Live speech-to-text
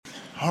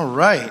All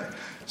right.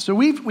 So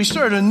we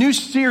started a new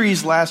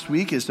series last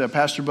week, as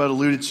Pastor Bud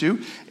alluded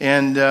to,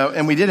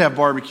 and we did have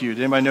barbecue.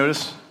 Did anybody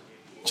notice?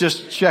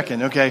 Just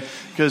checking, okay?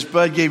 Because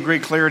Bud gave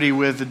great clarity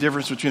with the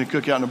difference between a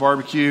cookout and a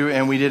barbecue,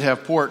 and we did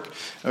have pork,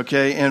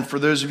 okay? And for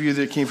those of you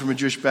that came from a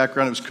Jewish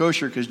background, it was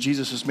kosher because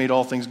Jesus has made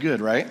all things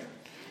good, right?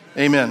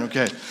 Amen.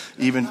 Okay.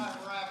 Even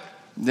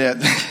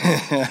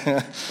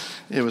that.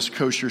 It was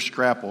kosher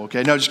scrapple.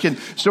 Okay, no, just kidding.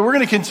 So we're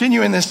going to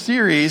continue in this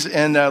series.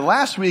 And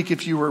last week,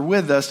 if you were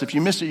with us, if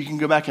you missed it, you can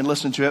go back and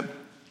listen to it.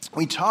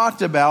 We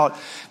talked about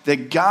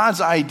that God's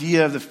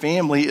idea of the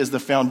family is the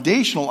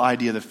foundational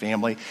idea of the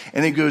family,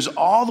 and it goes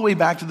all the way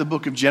back to the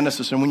book of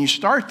Genesis. And when you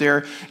start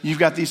there, you've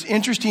got these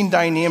interesting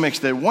dynamics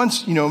that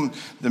once,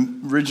 the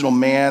original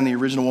man, the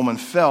original woman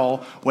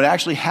fell, what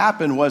actually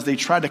happened was they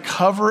tried to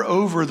cover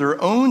over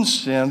their own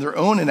sin, their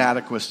own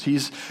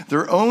inadequacies,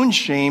 their own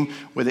shame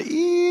with an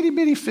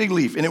itty-bitty fig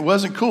leaf. And it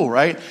wasn't cool,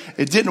 right?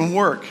 It didn't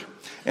work.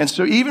 And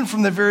so even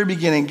from the very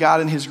beginning, God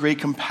in his great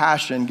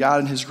compassion, God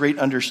in his great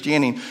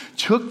understanding,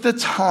 took the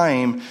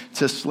time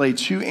to slay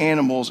two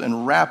animals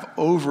and wrap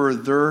over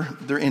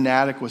their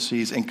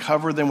inadequacies and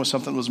cover them with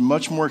something that was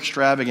much more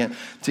extravagant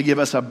to give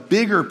us a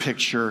bigger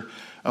picture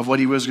of what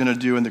he was going to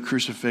do in the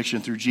crucifixion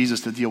through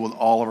Jesus to deal with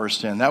all of our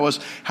sin. That was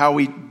how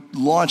we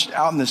launched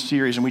out in this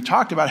series. And we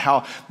talked about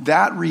how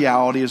that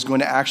reality is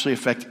going to actually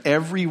affect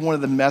every one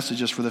of the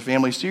messages for the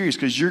family series,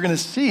 because you're going to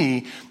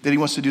see that he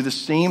wants to do the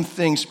same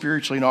thing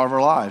spiritually in all of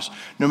our lives,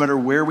 no matter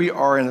where we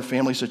are in the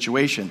family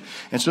situation.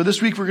 And so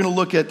this week we're going to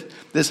look at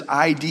this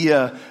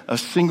idea of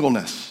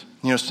singleness.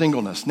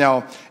 Singleness.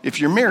 Now,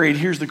 if you're married,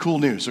 here's the cool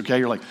news, okay?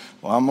 You're like,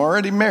 well, I'm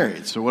already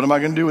married, so what am I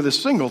going to do with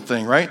this single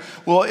thing, right?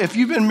 Well, if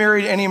you've been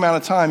married any amount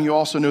of time, you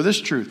also know this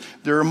truth.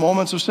 There are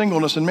moments of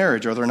singleness in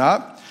marriage, are there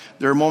not?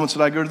 There are moments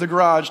that I go to the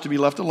garage to be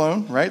left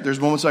alone, right? There's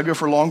moments I go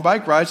for long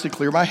bike rides to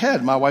clear my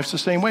head. My wife's the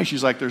same way.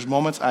 She's like, there's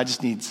moments I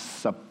just need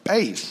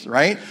space,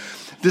 right?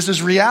 This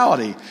is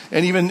reality.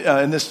 And even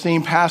in this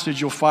same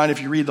passage, you'll find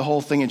if you read the whole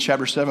thing in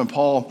chapter 7,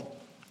 Paul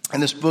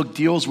and this book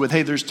deals with,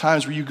 hey, there's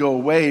times where you go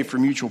away for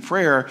mutual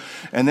prayer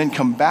and then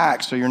come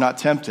back so you're not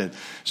tempted.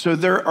 So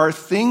there are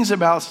things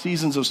about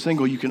seasons of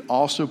single you can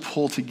also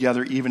pull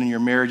together even in your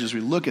marriage as we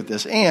look at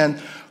this.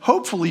 And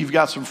hopefully you've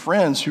got some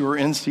friends who are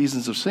in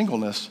seasons of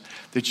singleness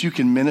that you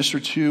can minister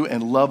to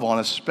and love on,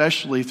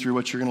 especially through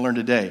what you're going to learn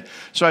today.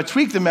 So I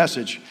tweaked the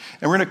message,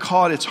 and we're going to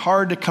call it, It's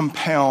Hard to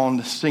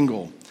Compound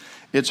Single.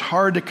 It's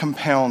hard to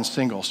compound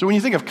single. So when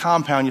you think of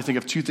compound, you think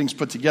of two things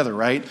put together,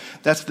 right?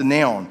 That's the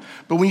noun.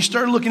 But when you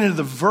start looking into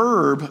the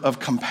verb of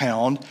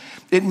compound,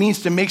 it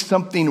means to make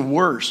something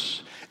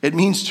worse. It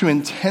means to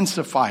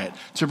intensify it,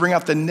 to bring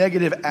out the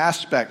negative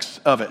aspects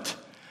of it.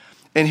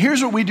 And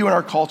here's what we do in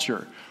our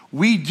culture.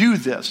 We do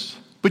this,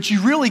 but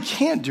you really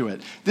can't do it.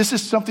 This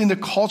is something the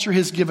culture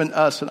has given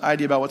us an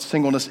idea about what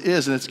singleness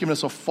is, and it's given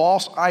us a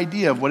false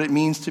idea of what it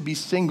means to be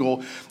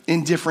single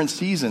in different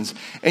seasons.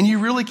 And you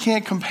really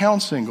can't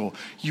compound single.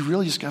 You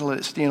really just got to let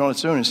it stand on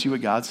its own and see what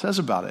God says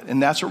about it.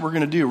 And that's what we're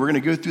going to do. We're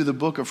going to go through the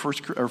book of we're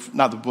going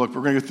to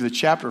go through the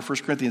chapter of 1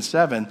 Corinthians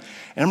 7, and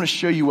I'm going to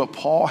show you what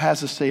Paul has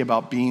to say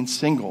about being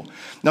single.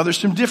 Now, there's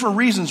some different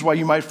reasons why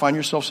you might find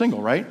yourself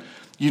single, right?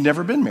 You've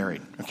never been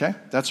married, okay?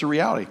 That's a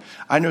reality.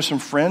 I know some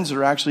friends that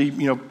are actually,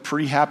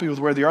 pretty happy with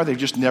where they are. They've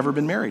just never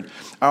been married.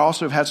 I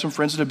also have had some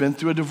friends that have been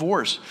through a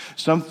divorce.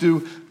 Some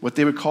through what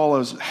they would call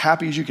as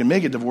happy as you can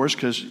make a divorce,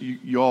 because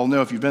you all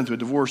know if you've been through a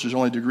divorce, there's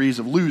only degrees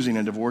of losing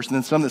a divorce. And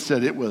then some that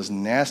said it was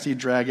nasty,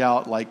 drag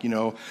out, like,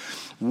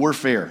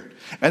 warfare.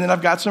 And then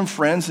I've got some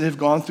friends that have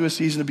gone through a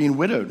season of being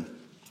widowed,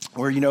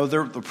 where,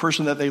 they're the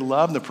person that they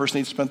love, and the person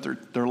they spent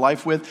their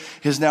life with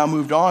has now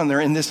moved on. They're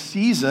in this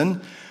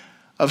season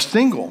of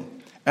single.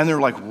 And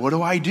they're like, what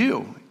do I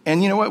do?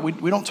 And you know what?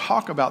 We don't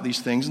talk about these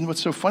things. And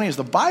what's so funny is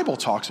the Bible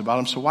talks about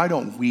them, so why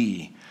don't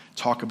we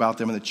talk about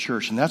them in the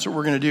church? And that's what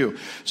we're going to do.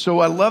 So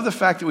I love the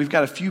fact that we've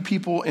got a few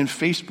people in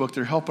Facebook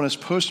that are helping us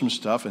post some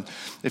stuff. And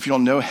if you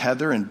don't know,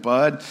 Heather and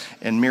Bud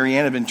and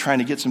Marianne have been trying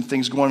to get some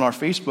things going on our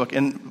Facebook.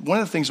 And one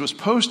of the things that was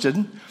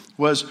posted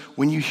was,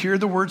 when you hear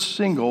the word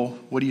single,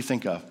 what do you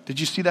think of? Did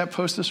you see that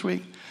post this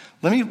week?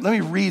 Let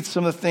me read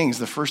some of the things,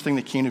 the first thing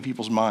that came to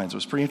people's minds. It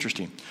was pretty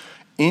interesting.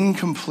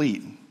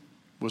 Incomplete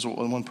was what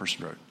one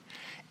person wrote.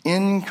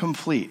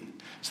 Incomplete.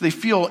 So they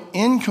feel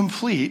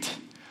incomplete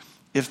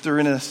if they're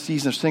in a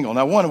season of single.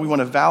 Now, we want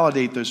to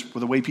validate this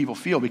with the way people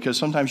feel, because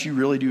sometimes you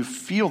really do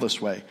feel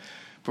this way.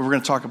 But we're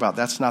going to talk about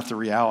that's not the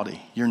reality.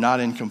 You're not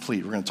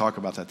incomplete. We're going to talk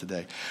about that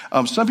today.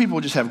 Some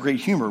people just have great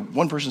humor.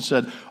 One person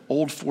said,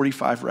 old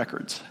 45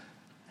 records.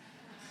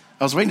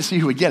 I was waiting to see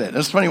who would get it. It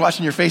was funny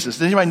watching your faces.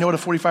 Does anybody know what a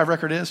 45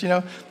 record is?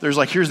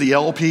 There's here's the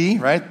LP,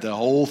 right? The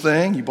whole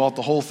thing. You bought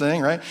the whole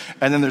thing, right?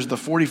 And then there's the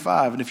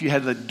 45. And if you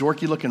had the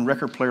dorky looking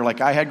record player like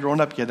I had growing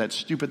up, you had that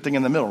stupid thing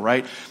in the middle,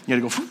 right? You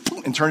had to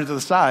go and turn it to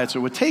the side so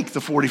it would take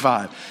the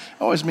 45.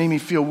 It always made me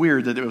feel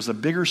weird that it was a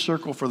bigger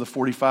circle for the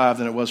 45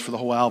 than it was for the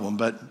whole album,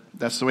 but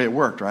that's the way it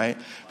worked, right?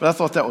 But I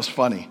thought that was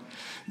funny.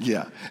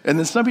 Yeah. And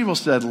then some people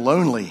said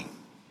lonely.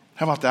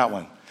 How about that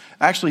one?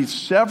 Actually,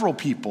 several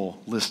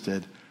people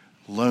listed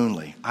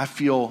lonely. I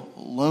feel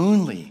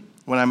lonely.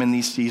 when I'm in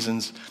these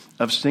seasons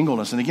of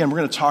singleness. And again, we're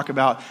going to talk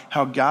about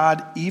how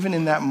God, even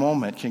in that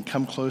moment, can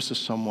come close to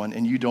someone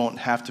and you don't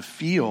have to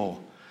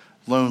feel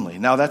lonely.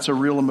 Now, that's a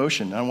real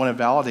emotion. I don't want to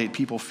validate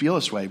people feel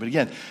this way. But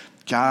again,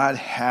 God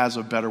has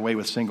a better way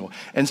with single.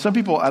 And some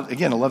people,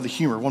 again, I love the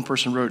humor. One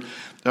person wrote,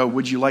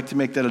 would you like to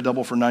make that a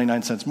double for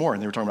 99 cents more?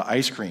 And they were talking about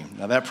ice cream.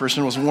 Now, that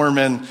person was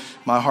warming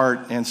my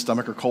heart and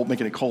stomach, or cold,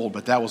 making it cold,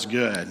 but that was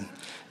good.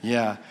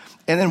 Yeah.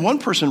 And then one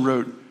person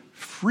wrote,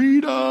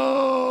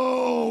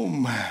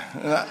 freedom.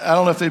 I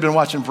don't know if they've been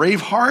watching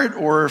Braveheart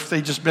or if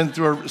they just been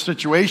through a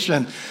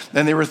situation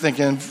and they were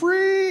thinking,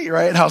 free,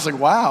 right? And I was like,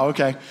 wow,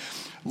 okay.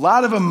 A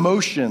lot of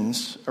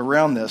emotions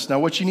around this. Now,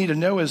 what you need to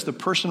know is the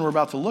person we're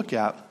about to look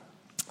at,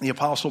 the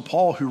Apostle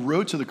Paul, who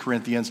wrote to the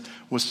Corinthians,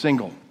 was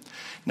single.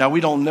 Now,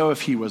 we don't know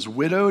if he was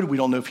widowed. We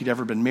don't know if he'd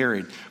ever been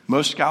married.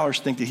 Most scholars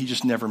think that he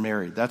just never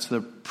married. That's the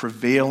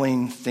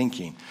prevailing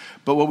thinking.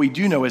 But what we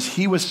do know is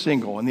he was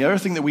single. And the other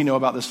thing that we know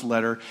about this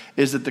letter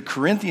is that the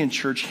Corinthian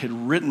church had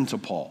written to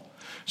Paul.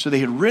 So they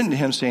had written to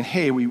him saying,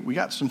 hey, we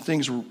got some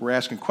things we're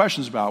asking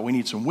questions about. We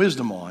need some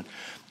wisdom on.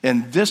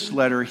 And this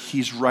letter,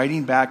 he's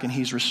writing back and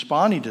he's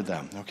responding to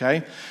them,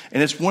 okay?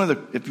 And it's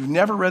if you've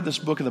never read this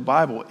book of the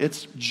Bible,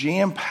 it's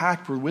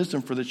jam-packed with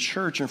wisdom for the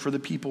church and for the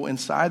people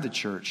inside the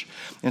church.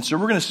 And so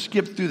we're going to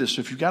skip through this. So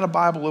if you've got a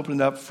Bible, open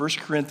it up, 1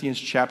 Corinthians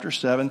chapter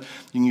 7.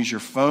 You can use your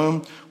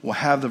phone. We'll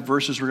have the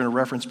verses we're going to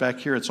reference back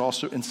here. It's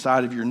also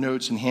inside of your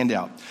notes and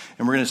handout.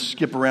 And we're going to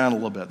skip around a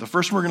little bit. The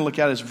first one we're going to look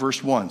at is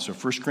verse 1. So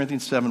 1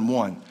 Corinthians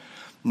 7:1.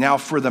 Now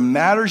for the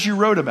matters you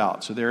wrote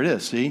about, so there it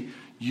is, see?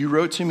 You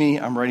wrote to me,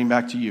 I'm writing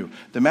back to you.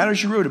 The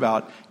matters you wrote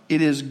about,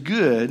 it is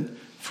good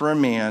for a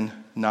man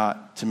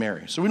not to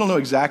marry. So we don't know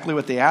exactly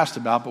what they asked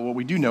about, but what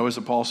we do know is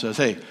that Paul says,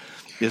 hey,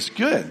 it's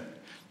good.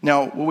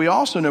 Now, what we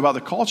also know about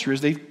the culture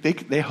is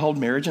they held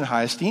marriage in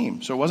high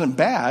esteem. So it wasn't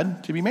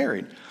bad to be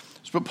married.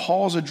 But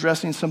Paul's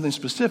addressing something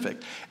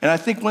specific. And I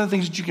think one of the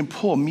things that you can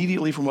pull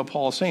immediately from what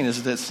Paul is saying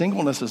is that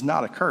singleness is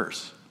not a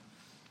curse.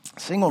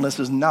 Singleness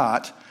is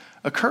not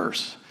a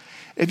curse.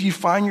 If you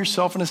find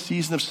yourself in a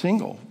season of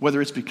single,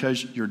 whether it's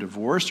because you're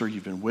divorced or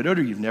you've been widowed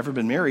or you've never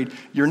been married,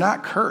 you're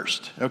not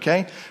cursed,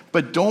 okay?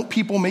 But don't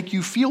people make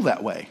you feel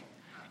that way?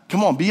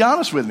 Come on, be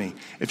honest with me.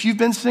 If you've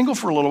been single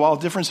for a little while,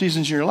 different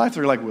seasons in your life,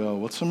 they're like, well,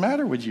 what's the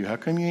matter with you? How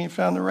come you ain't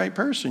found the right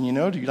person? You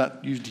know, do you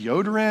not use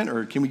deodorant,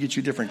 or can we get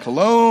you different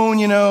cologne,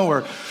 you know,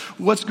 or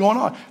what's going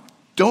on?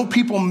 Don't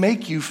people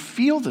make you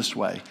feel this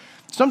way?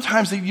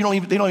 Sometimes they don't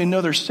even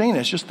know they're saying it.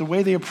 It's just the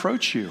way they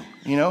approach you,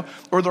 you know?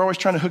 Or they're always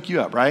trying to hook you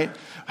up, right?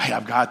 Hey,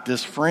 I've got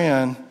this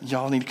friend.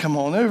 Y'all need to come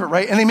on over,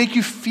 right? And they make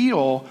you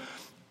feel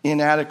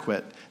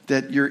inadequate,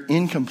 that you're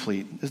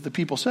incomplete, as the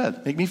people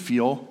said. Make me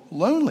feel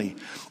lonely.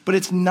 But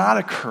it's not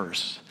a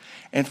curse.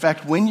 In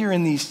fact, when you're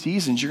in these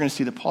seasons, you're going to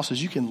see that Paul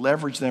says you can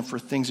leverage them for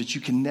things that you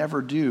can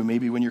never do,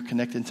 maybe when you're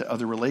connected to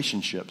other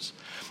relationships.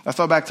 I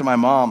thought back to my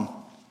mom.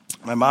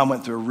 My mom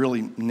went through a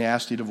really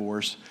nasty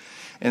divorce.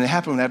 And it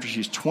happened after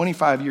she's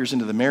 25 years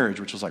into the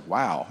marriage, which was like,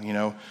 wow, you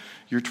know,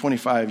 you're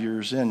 25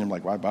 years in. And I'm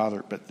like, why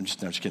bother? But I'm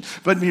just kidding.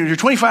 But you're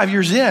 25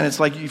 years in. It's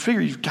like you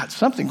figure you've got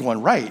something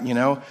going right, you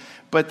know.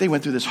 But they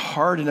went through this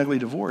hard and ugly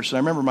divorce. And I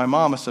remember my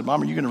mom, I said,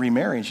 Mom, are you going to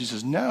remarry? And she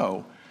says,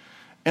 no.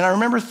 And I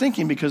remember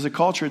thinking, because the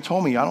culture had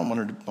told me, I don't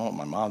want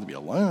my mom to be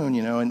alone,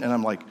 you know. And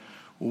I'm like,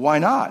 well, why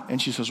not? And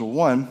she says, well,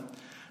 one,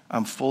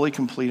 I'm fully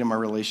complete in my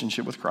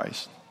relationship with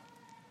Christ.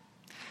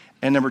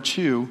 And number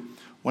two,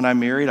 when I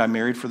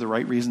married for the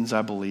right reasons,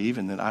 I believe,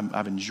 and that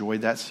I've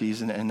enjoyed that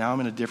season, and now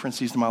I'm in a different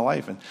season of my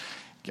life, and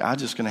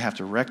God's just going to have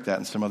to wreck that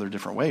in some other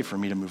different way for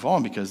me to move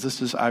on,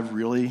 because I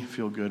really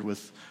feel good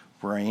with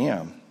where I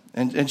am.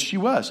 And she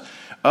was.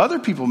 Other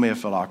people may have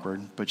felt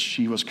awkward, but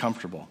she was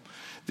comfortable.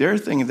 The other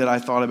thing that I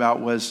thought about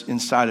was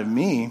inside of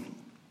me,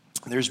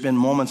 there's been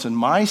moments in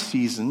my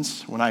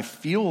seasons when I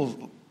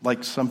feel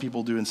like some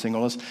people do in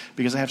singleness,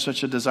 because I have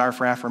such a desire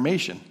for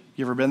affirmation.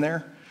 You ever been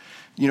there?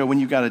 You know, when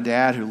you've got a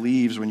dad who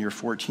leaves when you're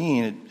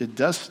 14, it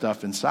does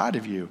stuff inside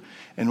of you.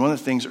 And one of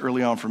the things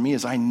early on for me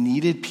is I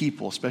needed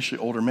people, especially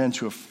older men,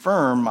 to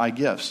affirm my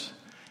gifts.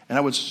 And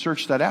I would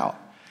search that out.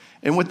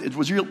 And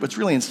what's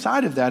really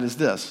inside of that is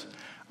this.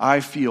 I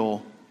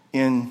feel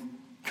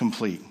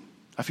incomplete.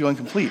 I feel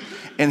incomplete.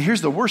 And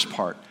here's the worst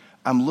part.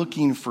 I'm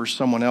looking for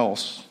someone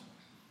else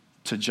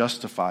to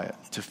justify it,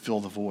 to fill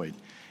the void.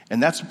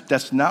 And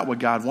that's not what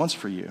God wants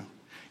for you.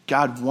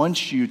 God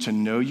wants you to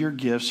know your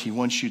gifts. He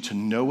wants you to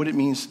know what it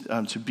means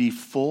to be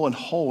full and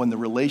whole in the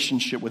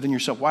relationship within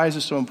yourself. Why is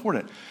this so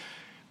important?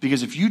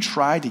 Because if you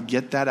try to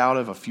get that out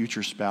of a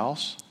future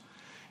spouse,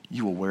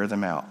 you will wear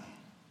them out.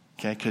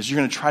 Okay? Because you're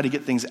going to try to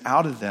get things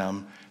out of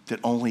them that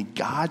only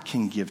God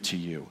can give to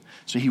you.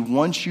 So he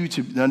wants you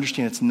to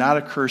understand it's not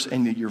a curse,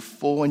 and that you're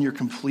full and you're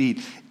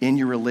complete in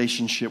your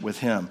relationship with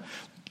him.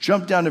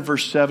 Jump down to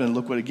verse 7 and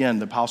look what, again,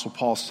 the Apostle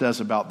Paul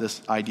says about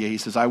this idea. He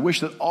says, I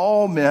wish that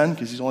all men,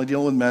 because he's only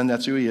dealing with men,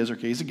 that's who he is,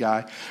 okay, he's a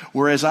guy,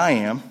 whereas I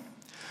am,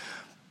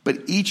 but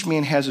each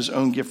man has his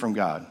own gift from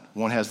God.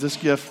 One has this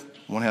gift,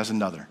 one has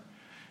another.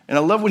 And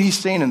I love what he's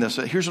saying in this.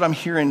 Here's what I'm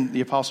hearing the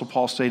Apostle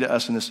Paul say to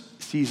us in this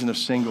season of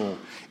single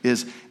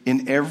is,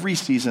 in every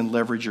season,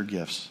 leverage your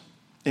gifts.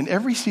 In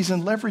every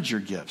season, leverage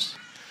your gifts.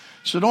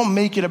 So don't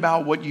make it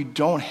about what you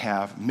don't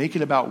have. Make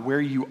it about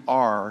where you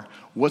are,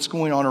 what's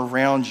going on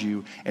around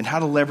you, and how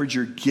to leverage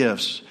your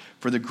gifts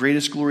for the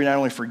greatest glory, not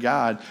only for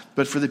God,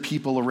 but for the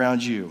people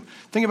around you.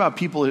 Think about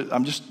people,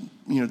 I'm just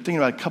thinking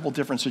about a couple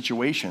different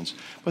situations.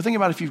 But think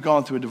about if you've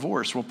gone through a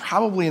divorce. Well,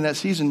 probably in that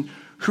season,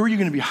 who are you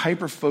going to be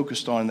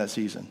hyper-focused on in that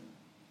season?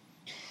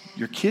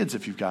 Your kids,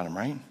 if you've got them,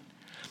 right?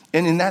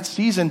 And in that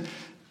season,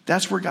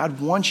 that's where God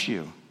wants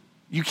you.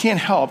 You can't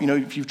help,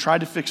 if you've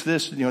tried to fix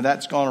this,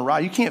 that's gone awry.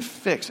 You can't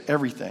fix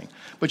everything.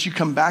 But you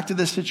come back to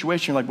this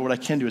situation, you're like, but what I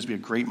can do is be a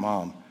great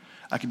mom.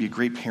 I can be a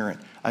great parent.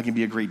 I can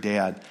be a great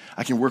dad.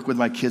 I can work with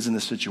my kids in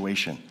this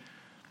situation.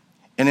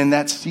 And in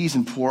that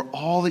season, pour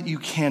all that you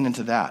can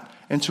into that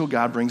until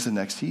God brings the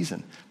next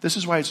season. This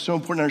is why it's so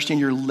important to understand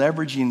you're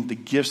leveraging the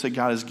gifts that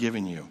God has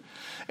given you.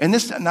 And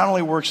this not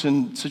only works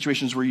in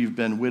situations where you've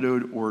been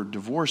widowed or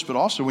divorced, but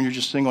also when you're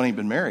just single and ain't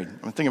been married.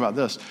 I mean, think about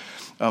this.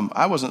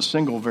 I wasn't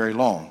single very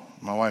long.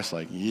 My wife's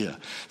like, yeah.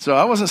 So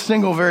I wasn't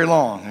single very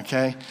long,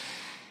 okay?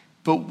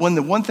 But when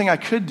the one thing I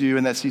could do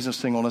in that season of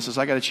singleness is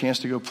I got a chance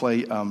to go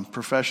play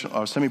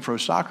professional, semi-pro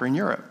soccer in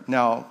Europe.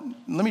 Now,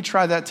 let me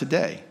try that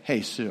today.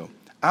 Hey, Sue,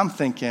 I'm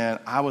thinking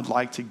I would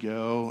like to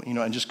go,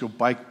 and just go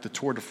bike the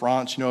Tour de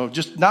France,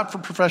 just not for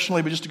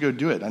professionally, but just to go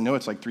do it. I know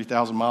it's like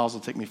 3,000 miles.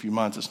 It'll take me a few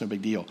months. It's no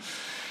big deal.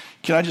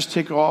 Can I just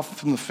take off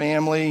from the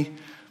family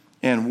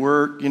and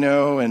work,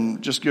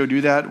 and just go do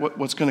that?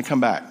 What's going to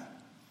come back?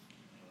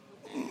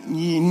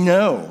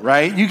 No,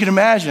 right? You can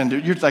imagine.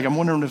 You're like, I'm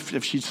wondering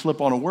if she'd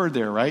slip on a word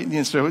there, right?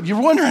 And so you're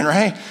wondering,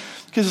 right?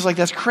 Because it's like,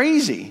 that's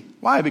crazy.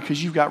 Why?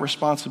 Because you've got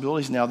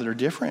responsibilities now that are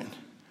different.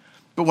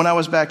 But when I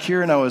was back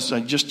here and I was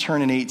just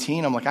turning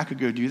 18, I'm like, I could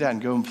go do that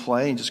and go and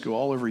play and just go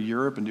all over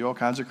Europe and do all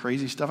kinds of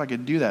crazy stuff. I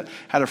could do that.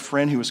 Had a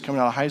friend who was coming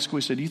out of high school.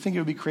 He said, do you think it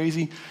would be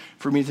crazy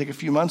for me to take a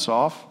few months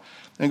off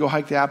and go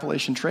hike the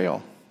Appalachian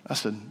Trail? I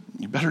said,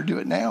 you better do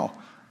it now.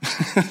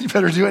 You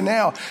better do it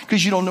now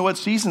because you don't know what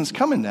season's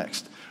coming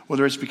next.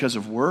 Whether it's because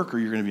of work or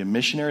you're going to be a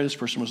missionary. This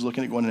person was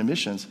looking at going into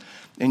missions,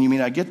 and you may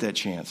not get that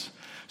chance.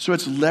 So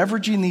it's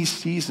leveraging these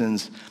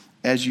seasons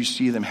as you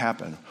see them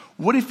happen.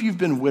 What if you've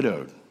been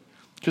widowed?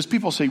 Because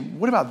people say,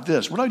 what about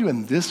this? What do I do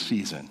in this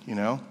season?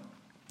 Well,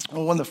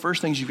 one of the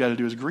first things you've got to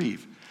do is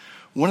grieve.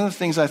 One of the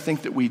things I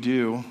think that we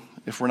do,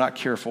 if we're not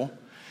careful,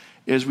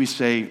 is we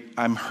say,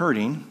 I'm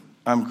hurting,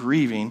 I'm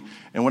grieving,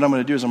 and what I'm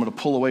going to do is I'm going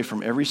to pull away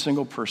from every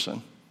single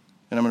person,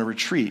 and I'm going to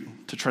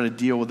retreat to try to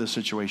deal with this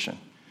situation.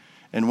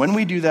 And when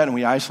we do that and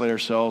we isolate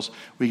ourselves,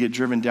 we get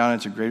driven down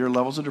into greater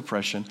levels of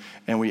depression.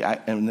 And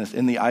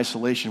in the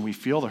isolation, we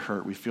feel the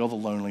hurt, we feel the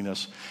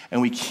loneliness,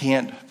 and we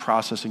can't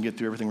process and get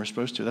through everything we're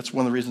supposed to. That's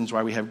one of the reasons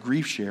why we have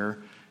Grief Share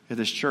at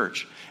this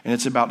church. And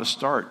it's about to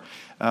start.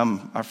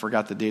 I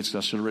forgot the dates, I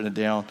should have written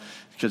it down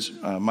because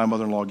my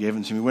mother-in-law gave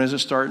them to me. When is it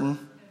starting?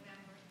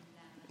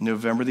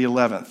 November the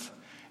 11th.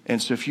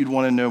 And so if you'd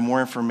want to know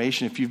more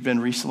information, if you've been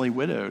recently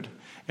widowed,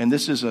 and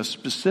this is a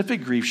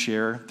specific grief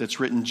share that's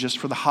written just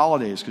for the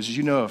holidays. Because as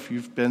you know, if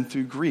you've been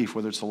through grief,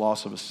 whether it's the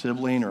loss of a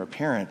sibling or a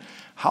parent,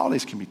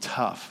 holidays can be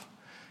tough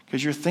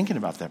because you're thinking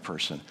about that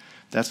person.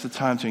 That's the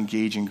time to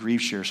engage in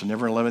grief share. So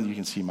November 11th, you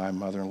can see my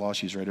mother-in-law.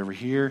 She's right over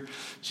here.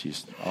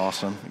 She's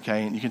awesome,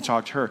 okay? And you can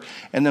talk to her.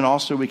 And then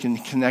also we can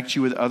connect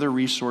you with other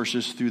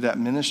resources through that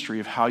ministry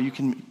of how you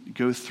can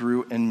go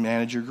through and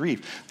manage your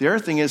grief. The other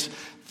thing is,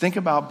 think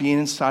about being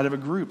inside of a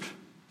group.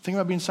 Think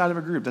about being inside of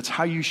a group. That's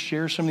how you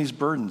share some of these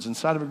burdens.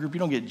 Inside of a group, you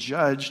don't get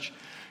judged.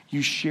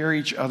 You share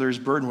each other's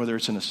burden, whether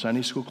it's in a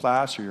Sunday school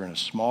class or you're in a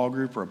small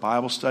group or a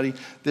Bible study.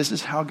 This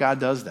is how God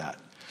does that.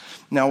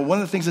 Now, one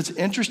of the things that's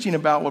interesting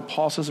about what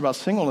Paul says about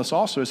singleness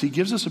also is he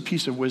gives us a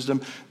piece of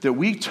wisdom that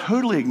we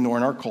totally ignore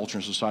in our culture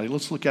and society.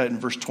 Let's look at it in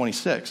verse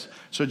 26.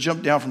 So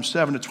jump down from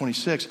 7 to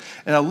 26.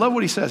 And I love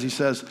what he says. He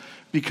says,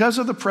 because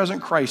of the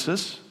present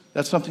crisis,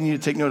 that's something you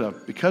need to take note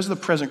of. Because of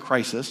the present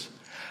crisis,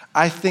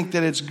 I think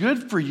that it's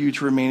good for you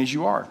to remain as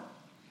you are.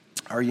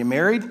 Are you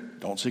married?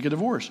 Don't seek a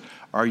divorce.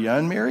 Are you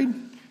unmarried?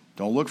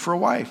 Don't look for a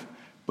wife.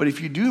 But if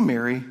you do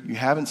marry, you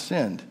haven't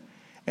sinned.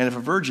 And if a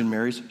virgin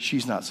marries,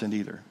 she's not sinned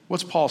either.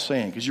 What's Paul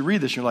saying? Because you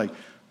read this, you're like,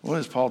 what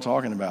is Paul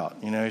talking about?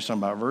 He's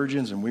talking about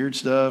virgins and weird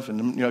stuff.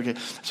 And okay.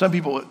 Some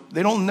people,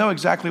 they don't know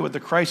exactly what the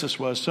crisis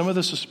was. Some of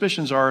the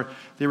suspicions are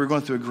they were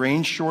going through a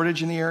grain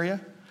shortage in the area.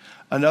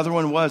 Another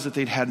one was that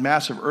they'd had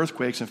massive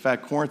earthquakes. In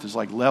fact, Corinth is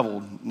like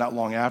leveled not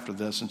long after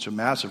this into a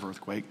massive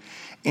earthquake.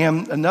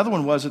 And another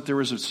one was that there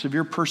was a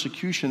severe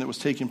persecution that was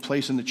taking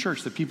place in the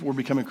church, that people were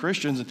becoming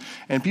Christians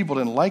and people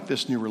didn't like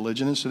this new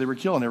religion, and so they were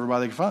killing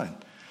everybody they could find.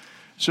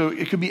 So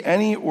it could be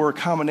any or a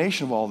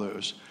combination of all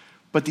those.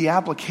 But the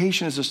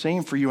application is the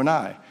same for you and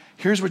I.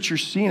 Here's what you're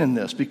seeing in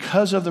this.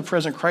 Because of the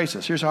present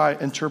crisis, here's how I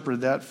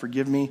interpreted that.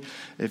 Forgive me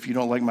if you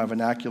don't like my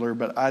vernacular,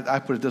 but I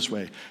put it this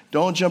way.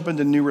 Don't jump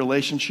into new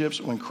relationships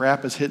when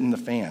crap is hitting the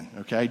fan,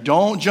 okay?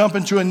 Don't jump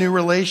into a new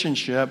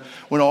relationship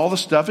when all the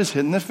stuff is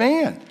hitting the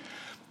fan.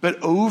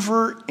 But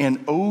over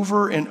and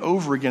over and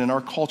over again in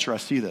our culture, I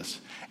see this.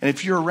 And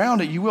if you're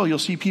around it, you'll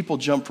see people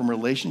jump from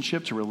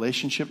relationship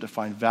to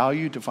find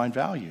value to find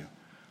value.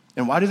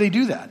 And why do they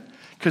do that?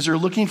 Because they're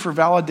looking for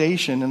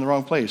validation in the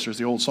wrong place. There's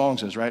the old song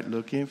says, right?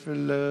 Looking for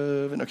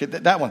love. And okay,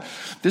 that one.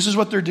 This is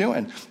what they're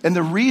doing. And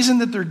the reason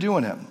that they're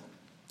doing it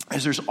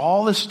is there's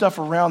all this stuff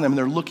around them, and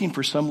they're looking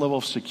for some level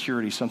of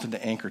security, something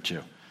to anchor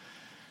to.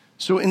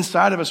 So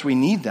inside of us, we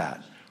need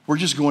that. We're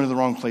just going to the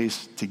wrong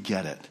place to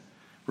get it.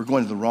 We're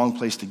going to the wrong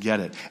place to get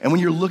it. And when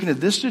you're looking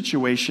at this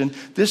situation,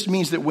 this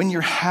means that when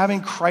you're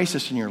having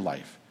crisis in your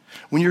life,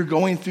 when you're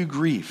going through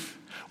grief,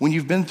 when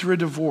you've been through a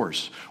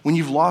divorce, when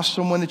you've lost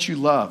someone that you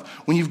love,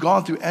 when you've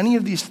gone through any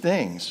of these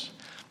things,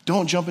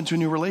 don't jump into a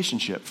new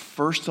relationship.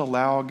 First,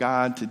 allow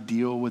God to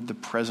deal with the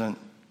present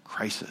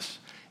crisis.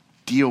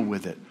 Deal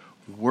with it.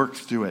 Work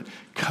through it.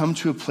 Come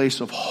to a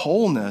place of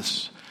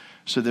wholeness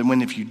so that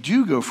if you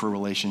do go for a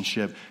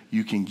relationship,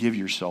 you can give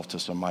yourself to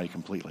somebody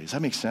completely. Does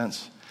that make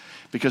sense?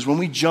 Because when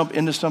we jump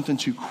into something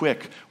too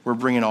quick, we're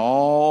bringing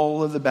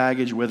all of the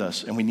baggage with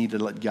us, and we need to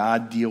let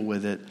God deal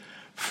with it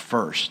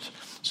first.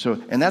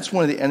 And that's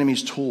one of the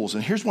enemy's tools.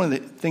 And here's one of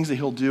the things that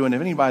he'll do, and if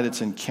anybody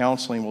that's in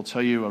counseling will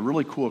tell you, a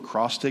really cool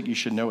acrostic you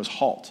should know is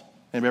HALT.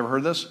 Anybody ever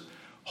heard this?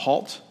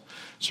 HALT?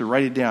 So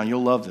write it down.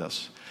 You'll love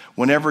this.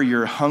 Whenever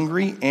you're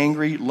hungry,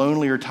 angry,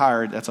 lonely, or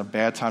tired, that's a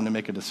bad time to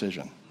make a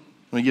decision.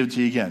 Let me give it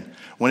to you again.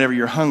 Whenever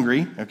you're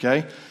hungry,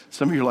 okay?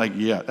 Some of you are like,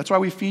 yeah, that's why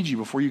we feed you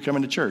before you come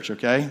into church,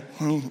 okay?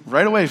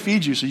 Right away,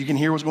 feed you so you can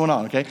hear what's going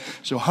on, okay?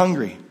 So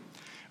hungry.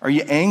 Are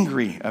you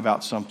angry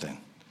about something?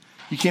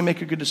 You can't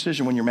make a good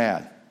decision when you're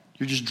mad.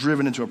 You're just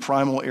driven into a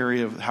primal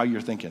area of how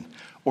you're thinking.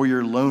 Or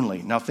you're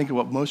lonely. Now think of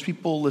what most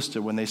people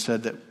listed when they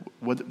said that,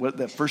 what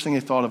that first thing they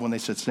thought of when they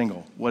said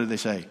single. What did they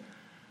say?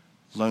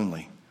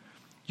 Lonely.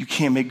 You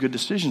can't make good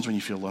decisions when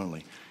you feel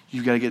lonely.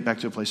 You've got to get back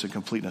to a place of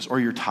completeness. Or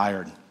you're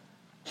tired.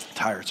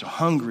 So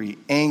hungry,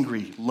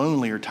 angry,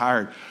 lonely, or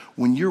tired.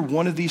 When you're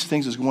one of these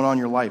things that's going on in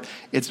your life,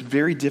 it's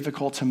very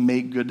difficult to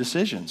make good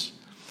decisions.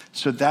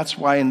 So that's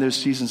why in those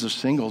seasons of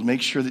singles,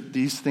 make sure that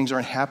these things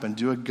aren't happening.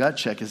 Do a gut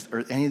check. Has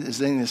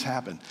anything of this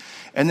happened?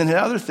 And then the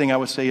other thing I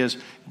would say is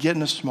get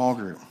in a small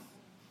group.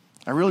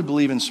 I really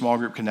believe in small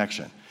group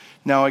connection.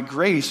 Now at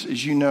Grace,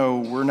 as you know,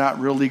 we're not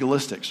real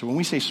legalistic. So when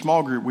we say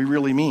small group, we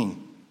really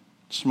mean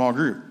small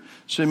group.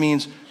 So it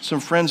means some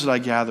friends that I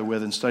gather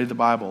with and study the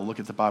Bible, look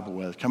at the Bible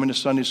with, come into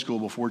Sunday school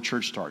before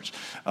church starts.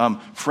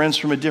 Friends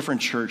from a different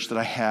church that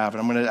I have,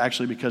 and I'm going to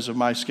actually, because of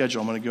my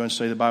schedule, I'm going to go and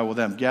study the Bible with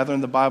them. Gathering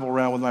the Bible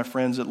around with my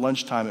friends at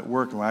lunchtime at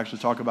work, and we'll actually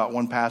talk about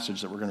one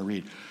passage that we're going to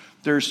read.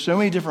 There's so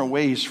many different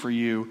ways for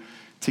you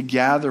to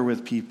gather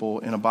with people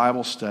in a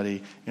Bible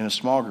study in a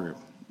small group.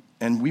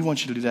 And we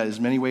want you to do that as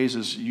many ways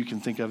as you can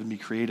think of and be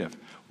creative.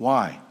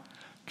 Why?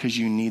 Because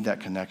you need that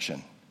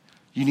connection.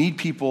 You need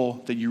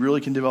people that you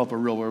really can develop a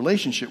real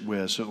relationship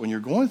with so that when you're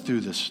going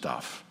through this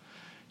stuff,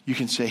 you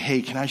can say,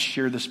 hey, can I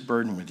share this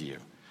burden with you?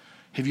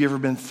 Have you ever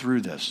been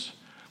through this?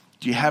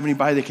 Do you have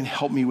anybody that can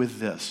help me with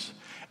this?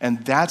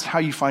 And that's how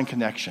you find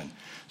connection.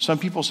 Some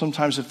people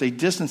sometimes, if they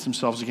distance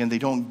themselves again, they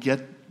don't get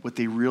what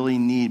they really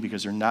need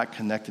because they're not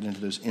connected into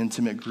those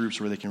intimate groups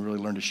where they can really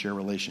learn to share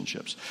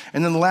relationships.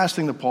 And then the last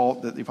thing that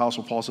the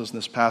Apostle Paul says in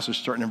this passage,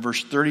 starting in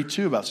verse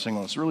 32 about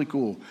singleness, really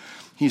cool.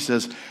 He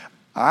says,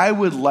 I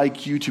would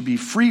like you to be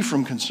free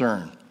from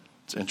concern.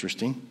 It's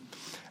interesting.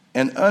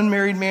 An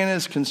unmarried man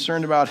is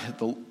concerned about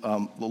the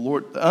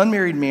Lord. The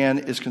unmarried man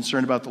is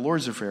concerned about the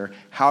Lord's affair.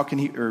 How can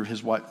he, or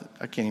his wife?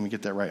 I can't even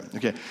get that right.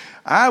 Okay.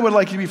 I would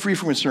like you to be free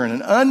from concern.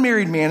 An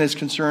unmarried man is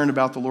concerned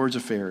about the Lord's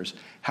affairs,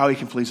 how he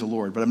can please the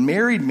Lord. But a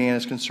married man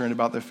is concerned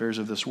about the affairs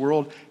of this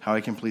world, how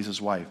he can please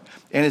his wife.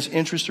 And his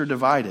interests are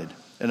divided.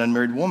 An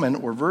unmarried woman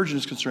or virgin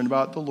is concerned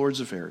about the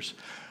Lord's affairs.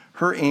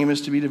 Her aim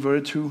is to be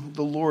devoted to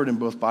the Lord in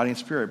both body and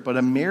spirit. But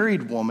a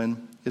married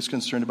woman is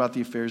concerned about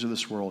the affairs of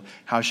this world,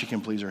 how she can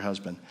please her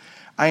husband.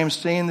 I am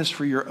saying this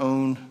for your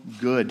own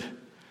good,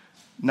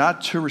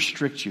 not to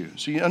restrict you.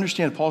 So you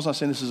understand, Paul's not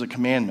saying this is a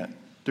commandment.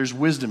 There's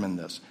wisdom in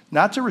this.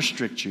 Not to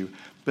restrict you,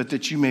 but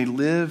that you may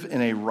live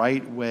in a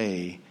right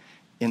way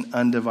in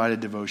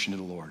undivided devotion to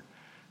the Lord.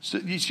 So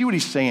you see what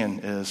he's saying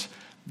is,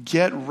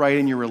 get right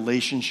in your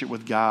relationship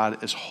with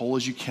God as whole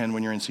as you can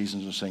when you're in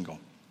seasons of single.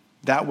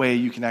 That way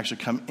you can actually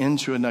come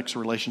into a next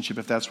relationship,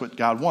 if that's what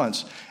God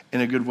wants,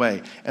 in a good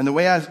way. And the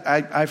way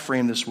I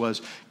framed this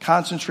was,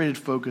 concentrated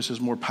focus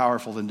is more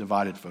powerful than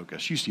divided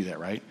focus. You see that,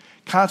 right?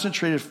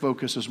 Concentrated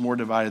focus is more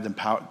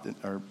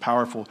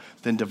powerful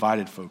than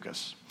divided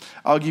focus.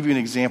 I'll give you an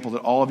example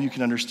that all of you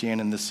can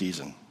understand in this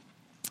season.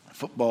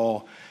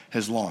 Football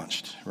has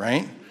launched,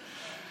 right?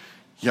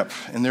 Yep,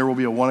 and there will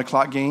be a 1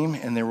 o'clock game,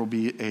 and there will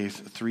be a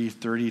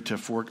 3:30 to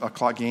 4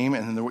 o'clock game,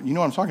 and then you know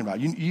what I'm talking about.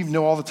 You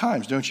know all the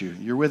times, don't you?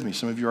 You're with me.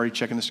 Some of you are already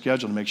checking the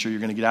schedule to make sure you're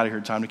going to get out of here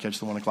in time to catch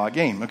the 1 o'clock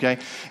game, okay?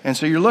 And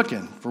so you're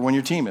looking for when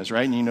your team is,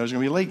 right? And you know there's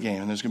going to be a late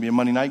game, and there's going to be a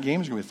Monday night game,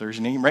 there's going to be a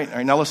Thursday night game, right? All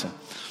right, now listen.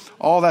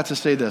 All that to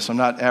say this, I'm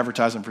not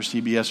advertising for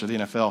CBS or the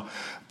NFL,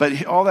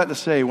 but all that to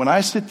say, when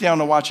I sit down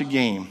to watch a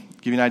game,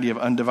 give you an idea of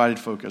undivided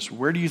focus,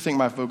 where do you think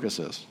my focus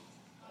is?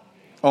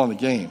 On the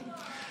game.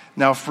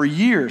 Now, for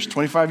years,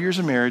 25 years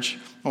of marriage,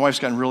 my wife's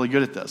gotten really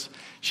good at this.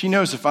 She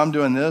knows if I'm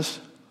doing this,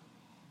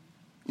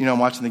 I'm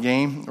watching the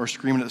game or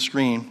screaming at the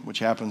screen, which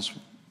happens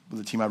with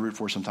the team I root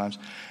for sometimes,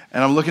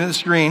 and I'm looking at the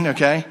screen,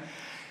 okay?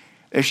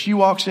 If she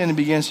walks in and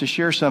begins to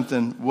share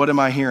something, what am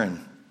I hearing?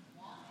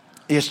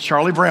 It's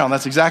Charlie Brown.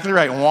 That's exactly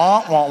right.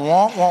 Wah, wah,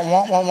 wah, wah,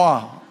 wah, wah,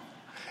 wah.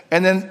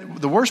 And then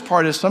the worst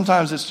part is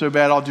sometimes it's so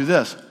bad I'll do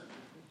this.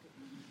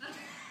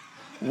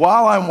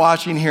 While I'm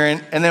watching,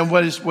 hearing, and then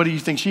what do you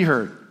think she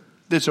heard?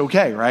 It's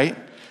okay, right?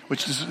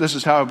 This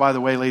is how, by the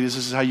way, ladies,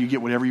 this is how you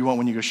get whatever you want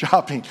when you go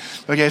shopping.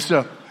 Okay,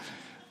 so,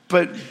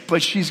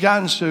 but she's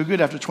gotten so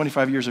good after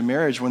 25 years of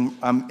marriage. When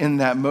I'm in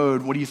that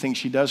mode, what do you think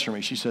she does for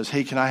me? She says,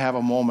 hey, can I have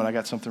a moment? I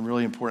got something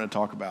really important to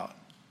talk about.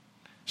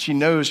 She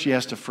knows she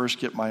has to first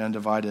get my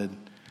undivided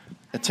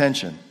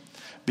attention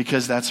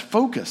because that's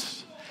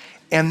focus.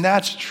 And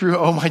that's true.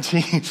 Oh, my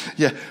team.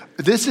 Yeah,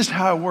 this is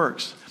how it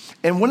works.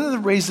 And one of the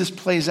ways this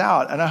plays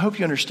out, and I hope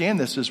you understand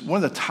this, is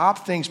one of the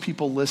top things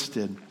people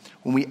listed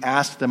when we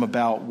asked them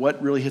about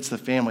what really hits the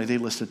family, they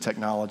listed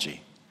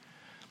technology.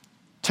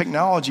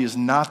 Technology is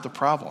not the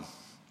problem.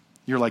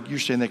 You're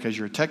saying that because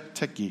you're a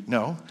tech geek.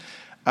 No,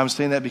 I'm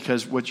saying that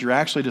because what you're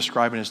actually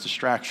describing is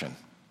distraction.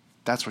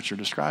 That's what you're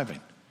describing.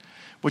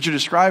 What you're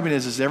describing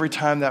is every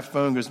time that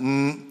phone goes,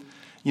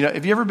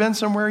 have you ever been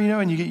somewhere,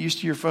 and you get used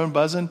to your phone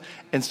buzzing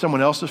and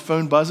someone else's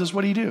phone buzzes,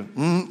 what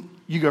do?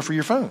 You go for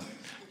your phone.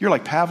 You're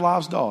like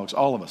Pavlov's dogs,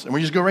 all of us. And we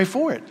just go right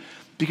for it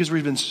because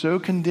we've been so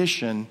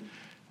conditioned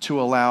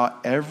to allow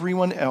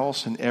everyone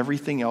else and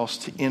everything else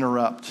to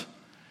interrupt.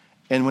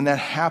 And when that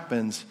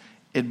happens,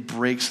 it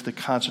breaks the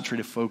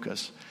concentrated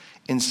focus.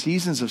 In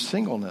seasons of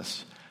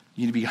singleness,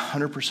 you need to be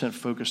 100%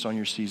 focused on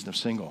your season of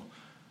single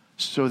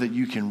so that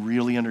you can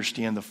really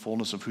understand the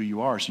fullness of who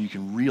you are, so you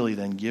can really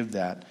then give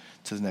that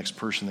to the next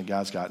person that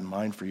God's got in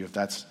mind for you, if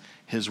that's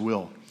his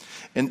will.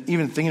 And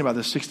even thinking about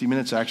this 60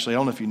 Minutes, actually, I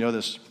don't know if you know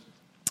this,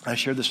 I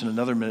shared this in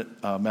another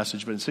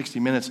message, but in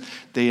 60 Minutes,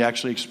 they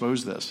actually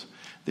exposed this.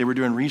 They were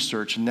doing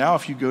research, and now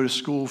if you go to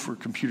school for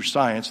computer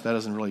science, that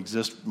doesn't really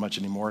exist much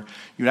anymore,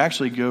 you'd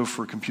actually go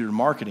for computer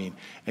marketing,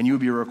 and you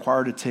would be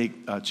required to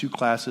take 2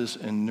 classes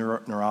in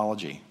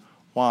neurology.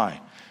 Why?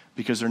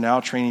 Because they're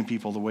now training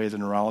people the way the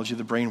neurology of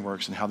the brain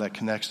works and how that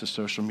connects to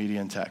social media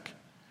and tech.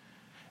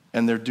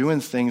 And they're doing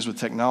things with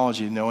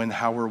technology, knowing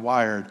how we're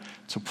wired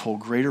to pull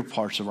greater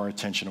parts of our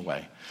attention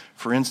away.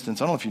 For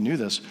instance, I don't know if you knew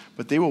this,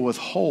 but they will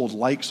withhold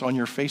likes on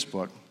your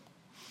Facebook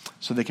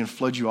so they can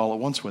flood you all at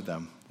once with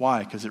them.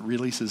 Why? Because it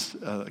releases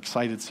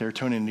excited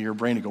serotonin into your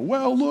brain to go,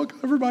 well, look,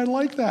 everybody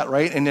liked that,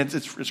 right? And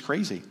it's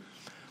crazy.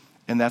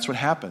 And that's what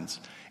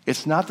happens.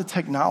 It's not the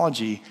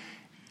technology,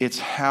 it's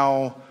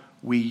how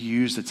we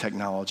use the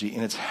technology,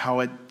 and it's how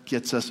it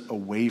gets us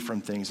away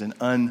from things and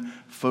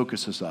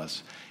unfocuses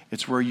us.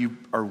 It's where you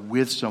are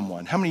with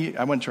someone.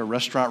 I went to a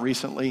restaurant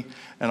recently,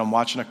 and I'm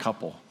watching a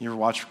couple. You ever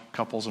watch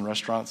couples in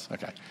restaurants?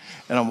 Okay.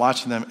 And I'm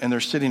watching them, and they're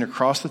sitting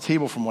across the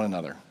table from one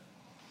another.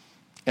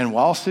 And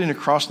while sitting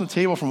across the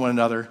table from one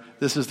another,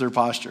 this is their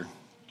posture.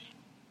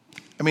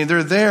 I mean,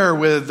 they're there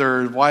with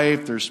their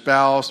wife, their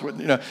spouse,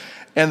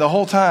 and the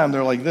whole time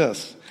they're like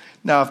this.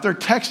 Now, if they're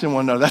texting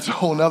one another, that's a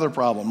whole other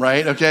problem,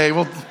 right? Okay,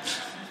 well,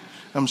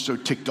 I'm so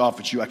ticked off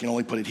at you, I can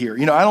only put it here.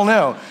 I don't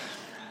know.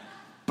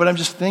 But I'm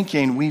just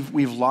thinking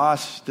we've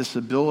lost this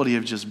ability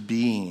of just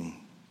being,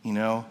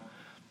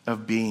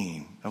 of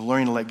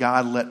learning to let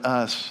God let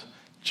us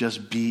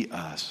just be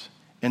us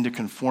and to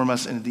conform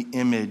us into the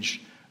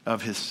image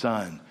of his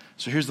son.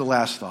 So here's the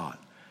last thought.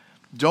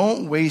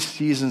 Don't waste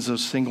seasons of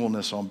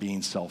singleness on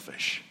being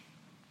selfish.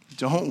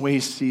 Don't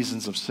waste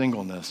seasons of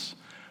singleness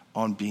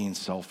on being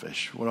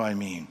selfish. What do I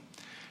mean?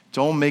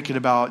 Don't make it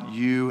about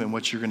you and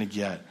what you're going to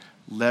get.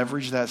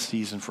 Leverage that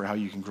season for how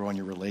you can grow in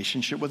your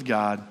relationship with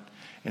God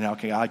and how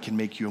God can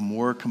make you a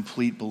more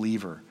complete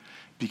believer.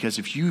 Because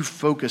if you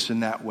focus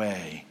in that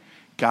way,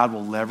 God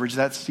will leverage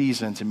that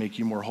season to make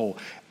you more whole.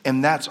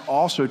 And that's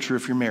also true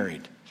if you're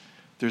married.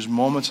 There's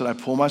moments that I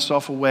pull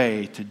myself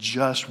away to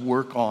just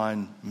work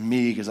on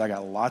me because I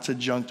got lots of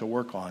junk to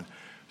work on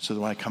so that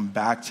when I come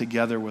back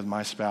together with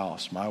my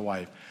spouse, my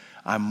wife,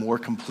 I'm more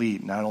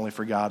complete, not only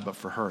for God, but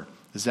for her.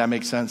 Does that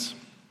make sense?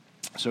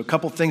 So a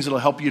couple things that will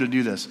help you to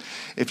do this.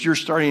 If you're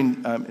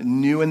starting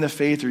new in the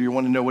faith or you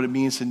want to know what it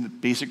means in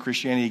basic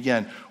Christianity,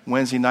 again,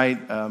 Wednesday night,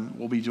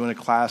 we'll be doing a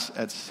class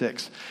at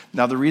 6.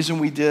 Now, the reason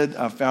we did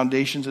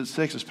Foundations at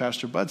 6, as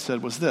Pastor Bud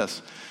said, was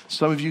this.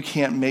 Some of you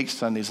can't make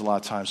Sundays a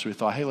lot of times, so we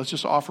thought, hey, let's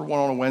just offer one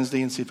on a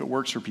Wednesday and see if it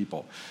works for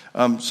people.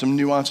 Some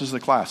nuances of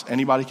the class.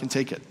 Anybody can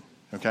take it,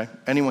 okay?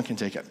 Anyone can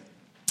take it.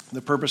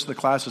 The purpose of the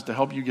class is to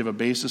help you give a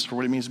basis for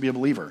what it means to be a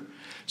believer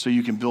so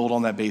you can build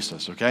on that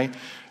basis, okay?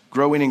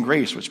 Growing in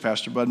grace, which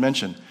Pastor Bud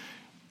mentioned.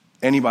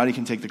 Anybody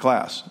can take the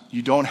class.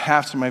 You don't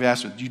have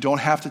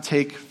to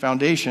take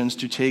Foundations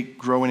to take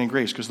Growing in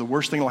Grace because the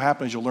worst thing that will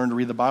happen is you'll learn to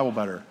read the Bible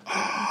better.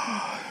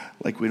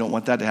 Like, we don't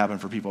want that to happen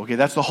for people. Okay,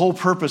 that's the whole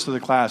purpose of the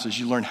class, is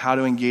you learn how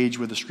to engage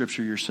with the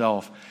scripture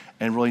yourself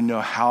and really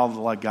know how to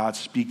let God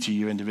speak to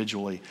you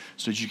individually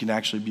so that you can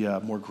actually be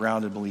a more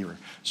grounded believer.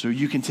 So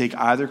you can take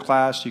either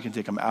class, you can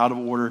take them out of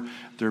order.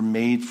 They're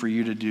made for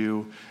you to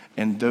do,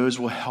 and those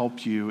will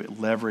help you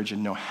leverage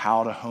and know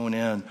how to hone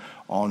in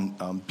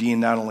on being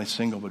not only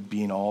single, but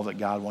being all that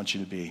God wants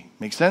you to be.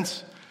 Make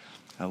sense?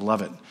 I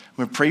love it. I'm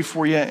going to pray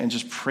for you and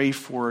just pray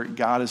for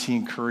God as he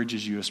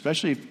encourages you,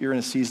 especially if you're in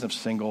a season of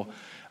single.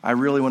 I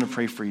really want to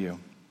pray for you.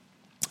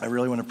 I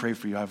really want to pray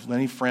for you. I have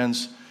many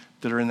friends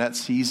that are in that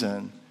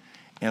season,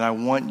 and I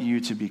want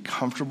you to be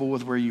comfortable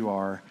with where you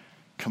are,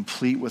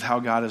 complete with how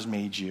God has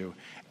made you,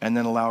 and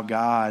then allow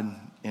God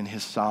in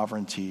his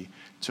sovereignty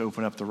to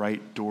open up the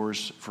right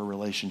doors for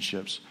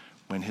relationships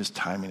when his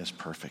timing is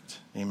perfect.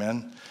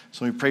 Amen?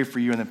 So let me pray for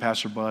you, and then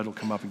Pastor Bud will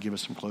come up and give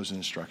us some closing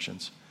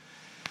instructions.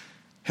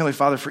 Heavenly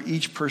Father, for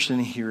each person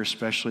here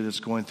especially that's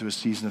going through a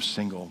season of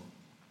single,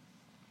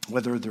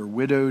 whether they're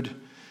widowed,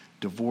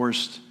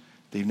 divorced,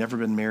 they've never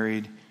been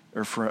married,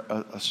 or for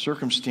a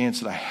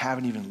circumstance that I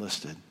haven't even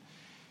listed,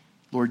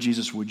 Lord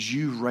Jesus, would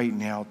you right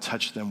now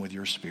touch them with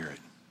your Spirit?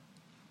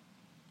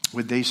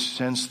 Would they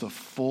sense the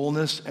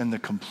fullness and the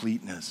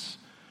completeness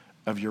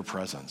of your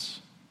presence?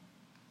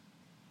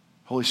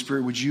 Holy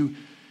Spirit, would you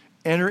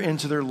enter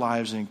into their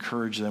lives and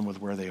encourage them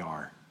with where they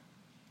are?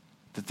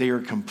 That they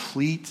are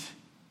complete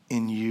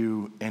in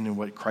you and in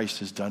what Christ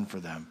has done for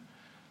them.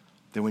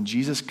 That when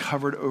Jesus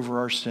covered over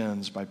our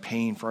sins by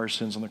paying for our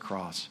sins on the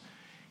cross,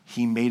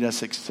 he made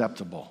us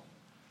acceptable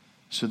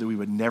so that we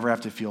would never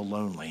have to feel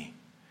lonely,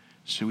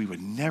 so we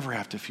would never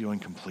have to feel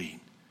incomplete.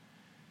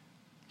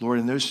 Lord,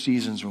 in those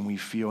seasons when we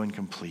feel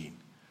incomplete,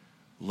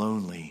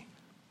 lonely,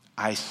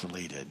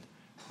 isolated,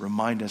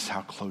 remind us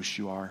how close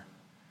you are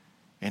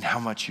and how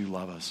much you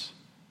love us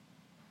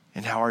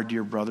and how our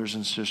dear brothers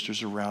and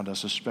sisters around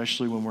us,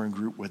 especially when we're in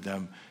group with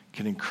them,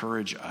 can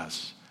encourage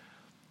us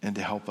and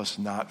to help us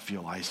not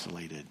feel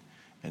isolated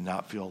and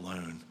not feel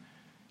alone.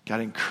 God,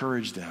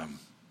 encourage them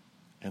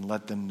and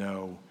let them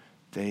know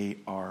they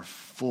are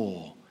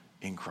full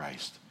in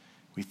Christ.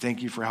 We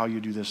thank you for how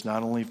you do this,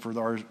 not only for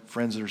our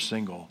friends that are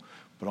single,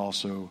 but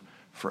also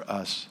for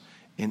us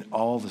in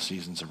all the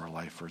seasons of our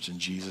life. For it's in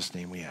Jesus'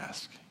 name we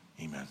ask.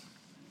 Amen.